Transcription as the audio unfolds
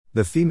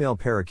The female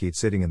parakeet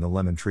sitting in the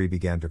lemon tree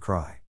began to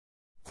cry.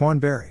 Quan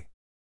Barry.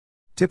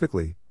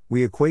 Typically,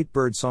 we equate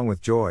birdsong with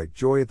joy,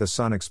 joy at the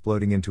sun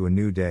exploding into a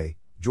new day,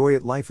 joy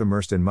at life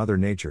immersed in Mother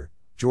Nature,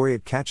 joy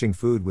at catching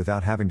food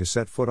without having to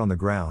set foot on the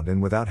ground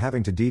and without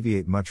having to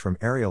deviate much from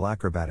aerial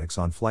acrobatics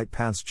on flight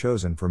paths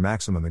chosen for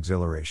maximum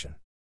exhilaration.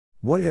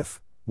 What if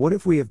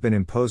we have been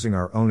imposing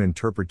our own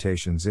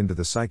interpretations into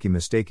the psyche,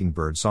 mistaking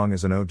birdsong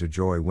as an ode to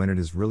joy when it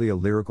is really a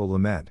lyrical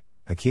lament,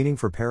 a keening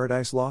for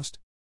paradise lost?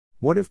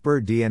 What if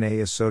bird DNA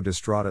is so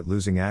distraught at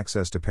losing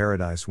access to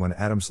paradise when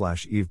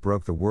Adam/Eve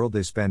broke the world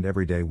they spend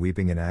every day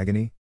weeping in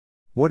agony?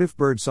 What if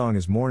birdsong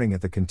is mourning at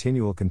the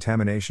continual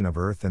contamination of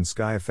earth and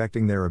sky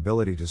affecting their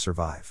ability to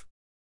survive?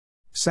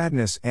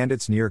 Sadness and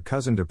its near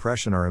cousin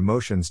depression are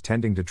emotions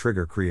tending to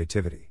trigger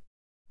creativity.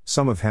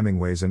 Some of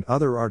Hemingway's and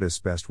other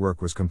artists' best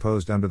work was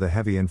composed under the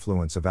heavy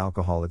influence of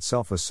alcohol,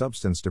 itself a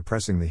substance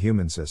depressing the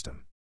human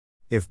system.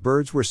 If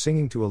birds were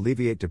singing to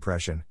alleviate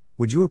depression,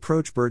 would you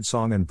approach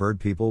birdsong and bird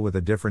people with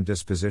a different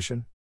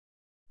disposition?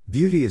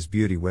 Beauty is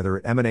beauty whether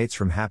it emanates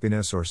from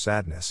happiness or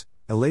sadness,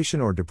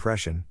 elation or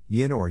depression,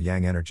 yin or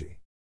yang energy.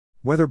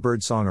 Whether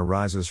birdsong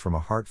arises from a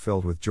heart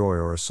filled with joy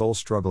or a soul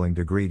struggling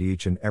to greet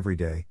each and every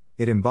day,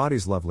 it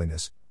embodies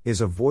loveliness, is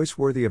a voice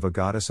worthy of a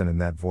goddess, and in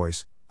that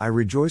voice, I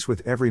rejoice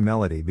with every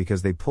melody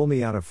because they pull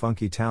me out of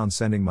funky town,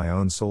 sending my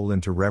own soul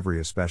into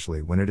reverie,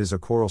 especially when it is a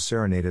choral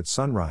serenade at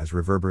sunrise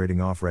reverberating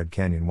off Red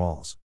Canyon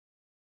walls.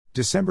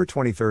 December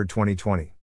 23, 2020.